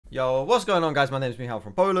Yo, what's going on, guys? My name is Michał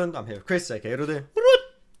from Poland. I'm here with Chris, aka Rudy.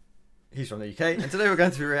 He's from the UK, and today we're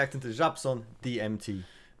going to be reacting to Żabson DMT.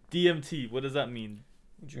 DMT, what does that mean?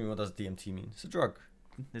 What do you mean, what does DMT mean? It's a drug.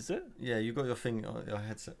 Is it? Yeah, you got your thing on your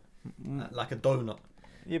headset. Like a donut.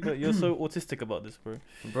 Yeah, but you're so autistic about this, bro.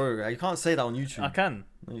 Bro, you can't say that on YouTube. I can.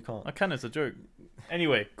 No, you can't. I can, it's a joke.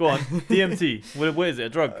 Anyway, go on. DMT, what is it, a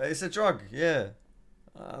drug? It's a drug, yeah.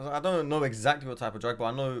 I don't know exactly what type of drug, but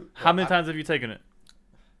I know... How many times have you taken it?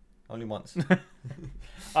 Only once.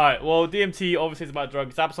 Alright, well, DMT obviously is about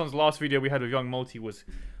drugs. Żabson's last video we had with Young Multi was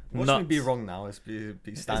Watch nuts. me be wrong now. It's be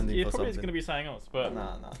standing for probably something. It's going to be something else, but...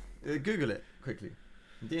 Nah. Google it quickly.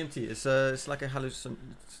 DMT, it's like a how do you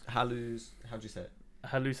say it?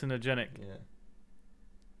 Hallucinogenic. Yeah.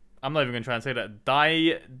 I'm not even going to try and say that.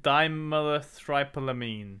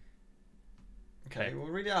 Dimethyltryptamine. Okay, we'll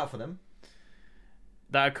read it out for them.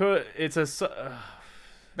 It's a...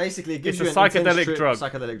 Basically, it gives it's you a psychedelic drug.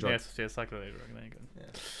 Psychedelic drug. Yes, psychedelic drug. There you go. Yeah.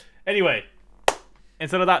 Anyway,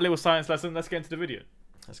 instead of that little science lesson, let's get into the video.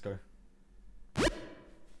 Let's go.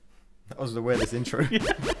 That was the weirdest intro.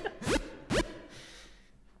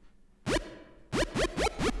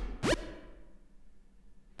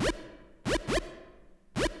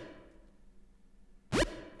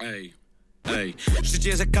 Życie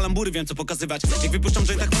jest jak kalambury, wiem co pokazywać. Jak wypuszczam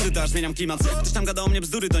jointa chmury, to aż zmieniam klimat. Ktoś tam gada o mnie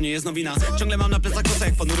bzdury, to nie jest nowina. Ciągle mam na plecach kosę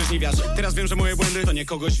jak ponury żniwiarz. Teraz wiem, że moje błędy to nie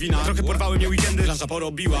kogoś wina. Trochę porwały mnie weekendy, branża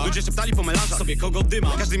porobiła. Ludzie szeptali po melanżach, sobie kogo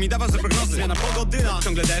dyma. Każdy mi dawał ze prognozy, zmiana pogodyna.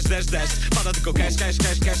 Ciągle deszcz, pada tylko cash.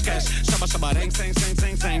 Szaba, szaba, ręk, sęk.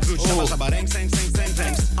 Króć, szaba, ręk, sęk. I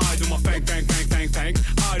do my fang. I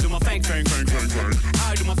do my fang. I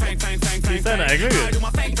do my fang. He's saying that, I agree with I do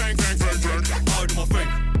my fang.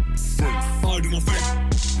 I do my fang.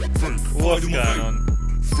 What's going on?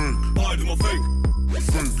 I do my thing.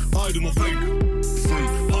 I do my thing.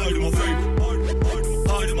 I do my thing.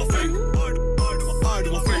 I do my thing. I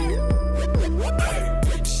do my thing.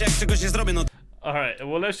 Jak czegoś nie zrobię, no. Alright,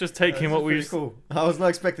 well let's just take him what we've... Cool. I was not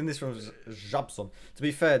expecting this from Żabson. To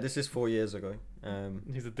be fair, this is 4 years ago.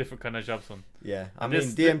 He's a different kind of Żabson. Yeah, I mean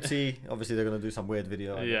DMT, obviously they're going to do some weird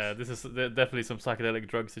video. Yeah, this is definitely some psychedelic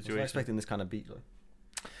drug I was situation. not expecting this kind of beat though.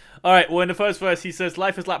 Alright, well in the first verse he says,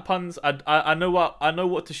 life is like puns. I know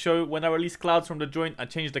what to show. When I release clouds from the joint, I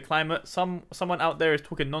change the climate. Someone out there is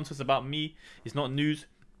talking nonsense about me. It's not news.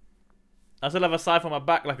 I still have a scythe on my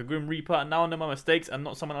back like a grim reaper, and now I know my mistakes and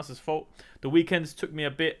not someone else's fault. The weekends took me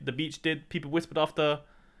a bit, the beach did. People whispered after...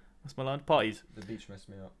 What's my line? Parties. The beach messed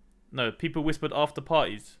me up. No, people whispered after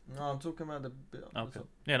parties. No, I'm talking about the bit. Okay.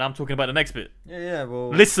 Yeah, and I'm talking about the next bit. Yeah, well...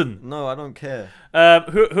 Listen! No, I don't care.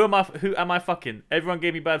 Who am I fucking? Everyone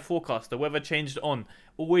gave me bad forecast. The weather changed on.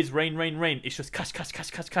 Always rain. It's just cash.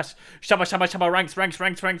 Shabba, ranks.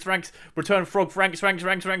 Return frog, ranks.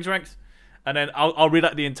 And then I'll read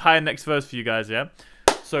out the entire next verse for you guys, yeah?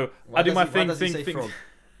 So, I do my thing. Frog?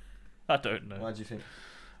 I don't know. Why do you think?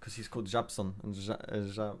 Because he's called Żabson, and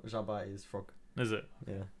Żaba is frog. Is it?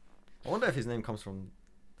 Yeah. I wonder if his name comes from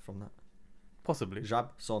that. Possibly.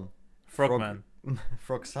 Żabson. Frogman.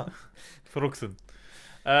 Frogson. Frogson.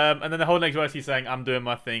 And then the whole next verse he's saying, I'm doing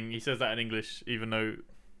my thing. He says that in English, even though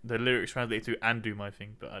the lyrics translate to and do my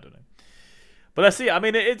thing, but I don't know. But let's see. I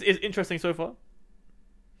mean, it's interesting so far.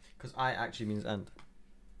 Because I actually means and.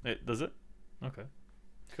 It does it? Okay.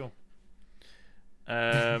 Cool.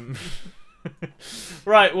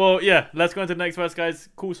 Right, well, yeah, let's go into the next verse, guys.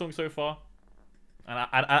 Cool song so far. And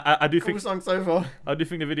I do think... Cool song so far. I do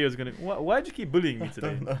think the video is going to... Why'd you keep bullying me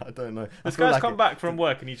today? I don't know. This guy's come back from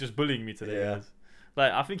work and he's just bullying me today. Yeah. Guys.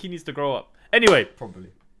 Like, I think he needs to grow up. Anyway.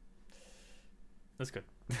 Probably. Let's go.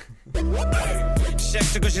 Jak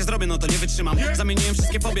czegoś nie zrobię, no to nie wytrzymam. Zamieniłem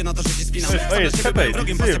wszystkie fobie na to, że się spinam.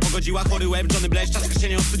 Wrogiem pasja pogodziła, chory łeb, Johnny Blaze, czaszka się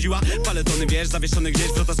nie ostudziła. Paletony, wiesz, zawieszony gdzieś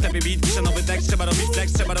w rotosklepie beat. Piszę nowy tekst, trzeba robić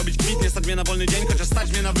flex, trzeba robić kwit. Nie stać mnie na wolny dzień, chociaż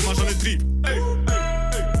stać mnie na wymarzony trip.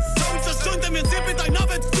 Cały czas jointem, więc nie pytaj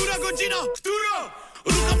nawet, która godzina, która?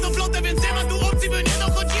 Rucham tą flotę, więc nie ma tu opcji, by nie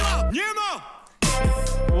dochodziła. Nie ma!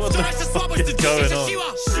 Wczoraj się słabość, ty dzisiejsza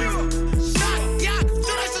siła. Tak, jak?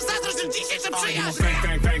 Wczoraj się zazdrość, tym dzisiejsza przyjaźń.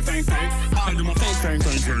 I do my fang. I do my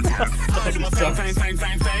fang. I do my fang. I do my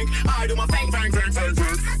fang. I do my fang.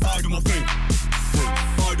 I do my fang.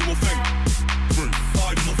 I do my fang. I do my fang.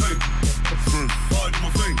 I do my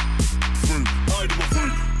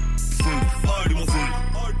fang. I do my fang.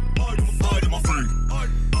 I do my fang.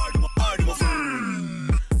 I do my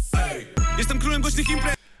fang. Jestem królem głośnych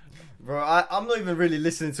imprez. Bro, I'm not even really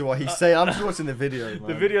listening to what he's saying. I'm just watching the video, man.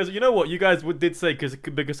 The videos, you know what you guys did say, because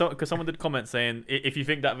someone did comment saying if you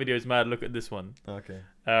think that video is mad, look at this one. Okay.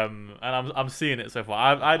 And I'm seeing it so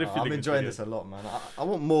far. I'm enjoying this a lot, man. I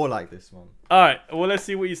want more like this, man. All right, well, let's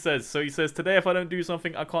see what he says. So he says, today if I don't do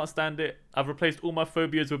something, I can't stand it. I've replaced all my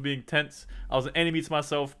phobias with being tense. I was an enemy to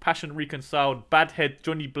myself, passion reconciled, bad head,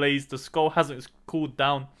 Johnny Blaze, the skull hasn't cooled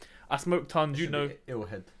down. I smoked tons, you know. Ill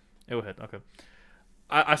head, okay.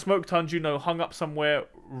 I smoked tons, you know, hung up somewhere.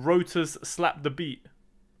 Rotors slapped the beat.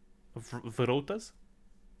 Rotas?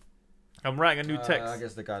 I'm writing a new text. I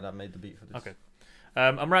guess the guy that made the beat for this. Okay.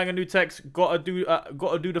 I'm writing a new text. Gotta do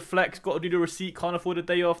the flex. Gotta do the receipt. Can't afford a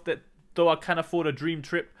day off. That though I can afford a dream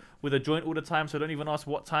trip with a joint all the time. So don't even ask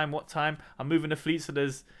what time. I'm moving the fleet, so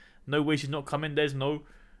there's no way she's not coming. There's no.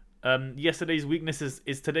 Yesterday's weakness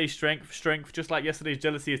is today's strength. Just like yesterday's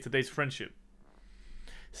jealousy is today's friendship.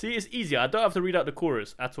 See, it's easier. I don't have to read out the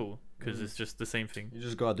chorus at all because it's just the same thing. You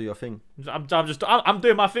just gotta do your thing. I'm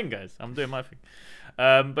doing my thing, guys. I'm doing my thing.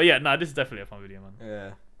 But yeah, this is definitely a fun video, man.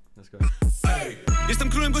 Yeah, let's go. Jestem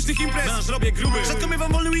królem głośnych imprez, melanż robię gruby. Rzadko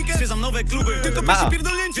miewam wolny weekend, zwiedzam nowe kluby. Tylko pierwsze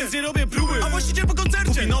pierdolnięcie, więc nie robię próby. A właściciel po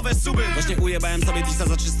koncercie kupi nowe suby. Właśnie ujebałem sobie disa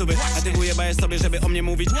za 300, a ty ujebałeś sobie, żeby o mnie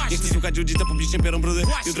mówić. Nie chcę słuchać ludzi, to publicznie biorą brudy.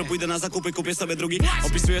 Jutro pójdę na zakupy, kupię sobie drugi.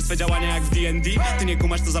 Opisuję swe działania jak w D&D. Ty nie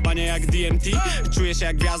kumasz, to zabania jak DMT. Czuję się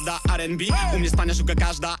jak gwiazda R&B. U mnie spania szuka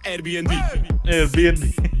każda Airbnb. Airbnb.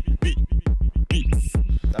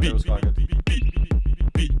 That was quite good.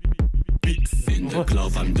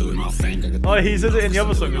 Oh, he says it in the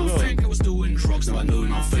other song as well.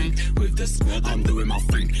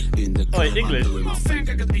 Oh, English.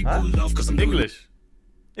 Huh?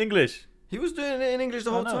 English. He was doing it in English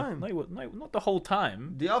the whole no. time. No, not the whole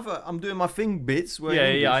time. The other, I'm doing my thing bits. Were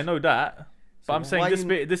Yeah, I know that. But So I'm saying why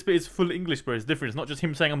this bit is full English, bro. It's different. It's not just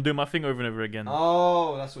him saying I'm doing my thing over and over again.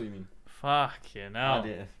 Oh, that's what you mean. Fuck you now.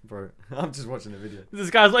 Yeah, bro. I'm just watching the video. This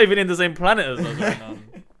guy's not even in the same planet as us right now.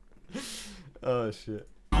 Oh shit.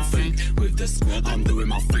 With the squad, I'm doing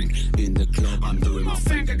my thing. In the club, I'm doing my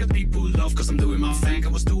thing. I got people love cause I'm doing my thing. I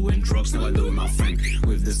was doing drugs, now I'm doing my thing.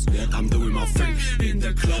 With the squad, I'm doing my thing. In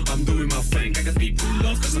the club, I'm doing my thing. I got people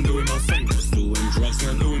love cause I'm doing my thing. I was doing drugs,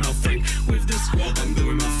 now I'm doing my thing. With the squad, I'm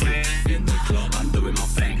doing my thing. In the club, I'm doing my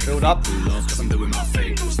thing. Build up. People love cause I'm doing my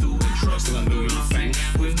thing. I was doing drugs, now I'm doing my thing.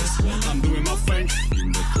 With the squad, I'm doing my thing.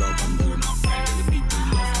 In the club, I'm doing my thing. I got people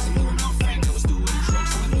love cause I'm doing my thing. I was doing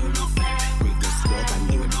drugs, now I'm doing my thing. With the squad, I'm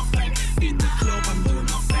doing my thing. In the club, I'm doing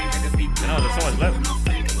my thing. I got people No, there's so much left.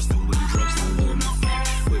 I was doing drugs, now I'm doing my thing.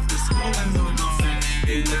 With the squad, I'm doing my thing.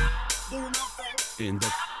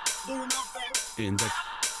 In the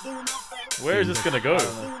Where is this gonna go?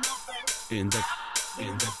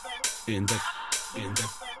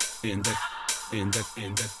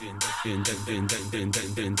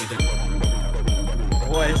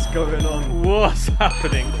 What is going on? What's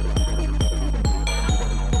happening?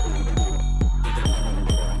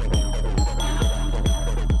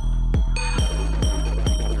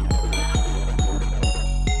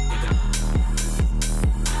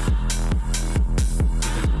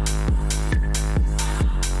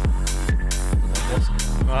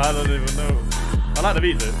 I don't even know. I like the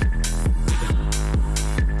beat though.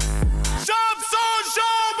 Żabson,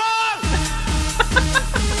 Żabson!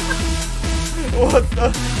 What the?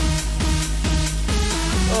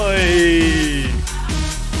 Oi!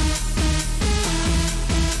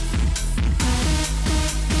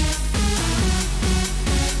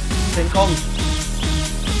 King Kong.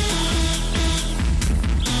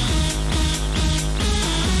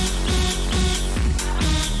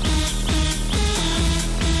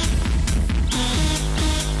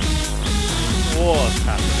 What's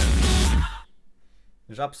happening?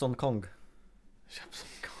 Żabson Kong.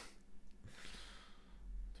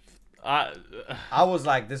 I was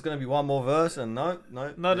like, there's gonna be one more verse, and no,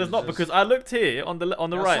 there's not, because I looked here on the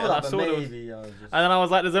right and I saw there was, maybe, and then I was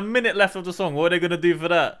like, there's a minute left of the song. What are they gonna do for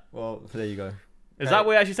that? Well, there you go. Is that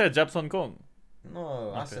what he actually said, Żabson Kong?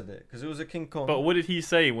 No, I said it because it was a King Kong. But what did he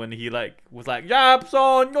say when he was like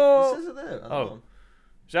Żabson go? It says it there. I don't know.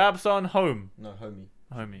 Żabson home. No,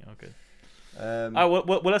 homie. Okay. Um,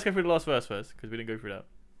 well, let's go through the last verse first because we didn't go through that.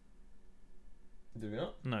 Did we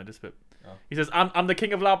not? No, this bit. Oh. He says, I'm the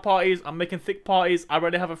king of loud parties. I'm making thick parties. I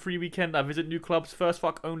rather have a free weekend. I visit new clubs. First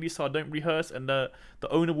fuck only, so I don't rehearse. And the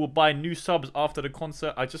owner will buy new subs after the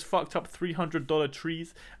concert. I just fucked up $300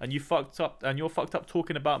 trees, and you're fucked up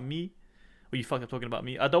talking about me. Or you fucked up talking about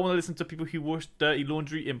me. I don't want to listen to people who wash dirty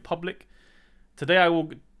laundry in public.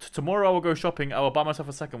 Tomorrow I will go shopping. I will buy myself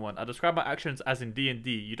a second one. I describe my actions as in D&D.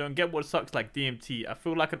 You don't get what sucks like DMT. I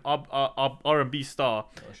feel like an R&B star.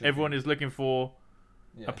 Everyone is looking for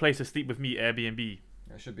Yeah. A place to sleep with me, Airbnb.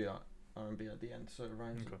 It should be R&B at the end, so it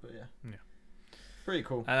rhymes. Okay. But yeah. Yeah. Pretty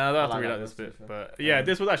cool. And I don't have to like read that out this verse, to be bit, fair. but yeah,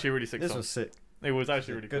 this was actually a really sick This song. was sick. It was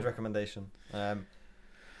actually really Good cool. recommendation.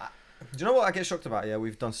 Do you know what I get shocked about? Yeah,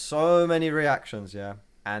 we've done so many reactions, yeah,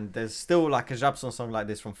 and there's still like a Żabson song like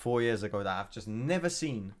this from 4 years ago that I've just never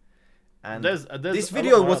seen. And There's this a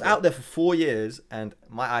video lot more was out there for 4 years, and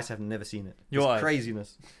my eyes have never seen it. Your It's eyes.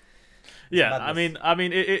 craziness. Yeah, madness. I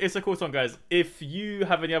mean, it's a cool song, guys. If you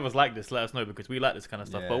have any others like this, let us know because we like this kind of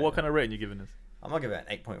stuff. But what Yeah. kind of rating are you giving this? I'm gonna give it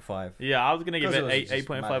an 8.5. Yeah, I was gonna give Because it it was just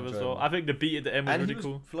 8.5 mad as well. enjoyable. I think the beat at the end was And really he was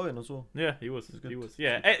cool. flowing as well. Yeah, he was. good. He was.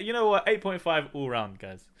 Yeah, you know what? 8.5 all round,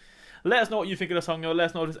 guys. Let us know what you think of the song. Let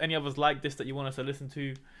us know if there's any others like this that you want us to listen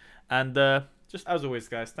to. And just as always,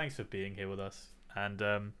 guys, thanks for being here with us. And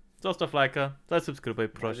zostaw lajka, zasubskrybuj,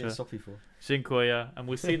 proszę. Dziękuję. And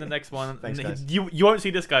we'll see you in the next one. Thanks, guys. You won't see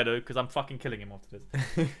this guy though, because I'm fucking killing him after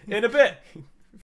this. In a bit.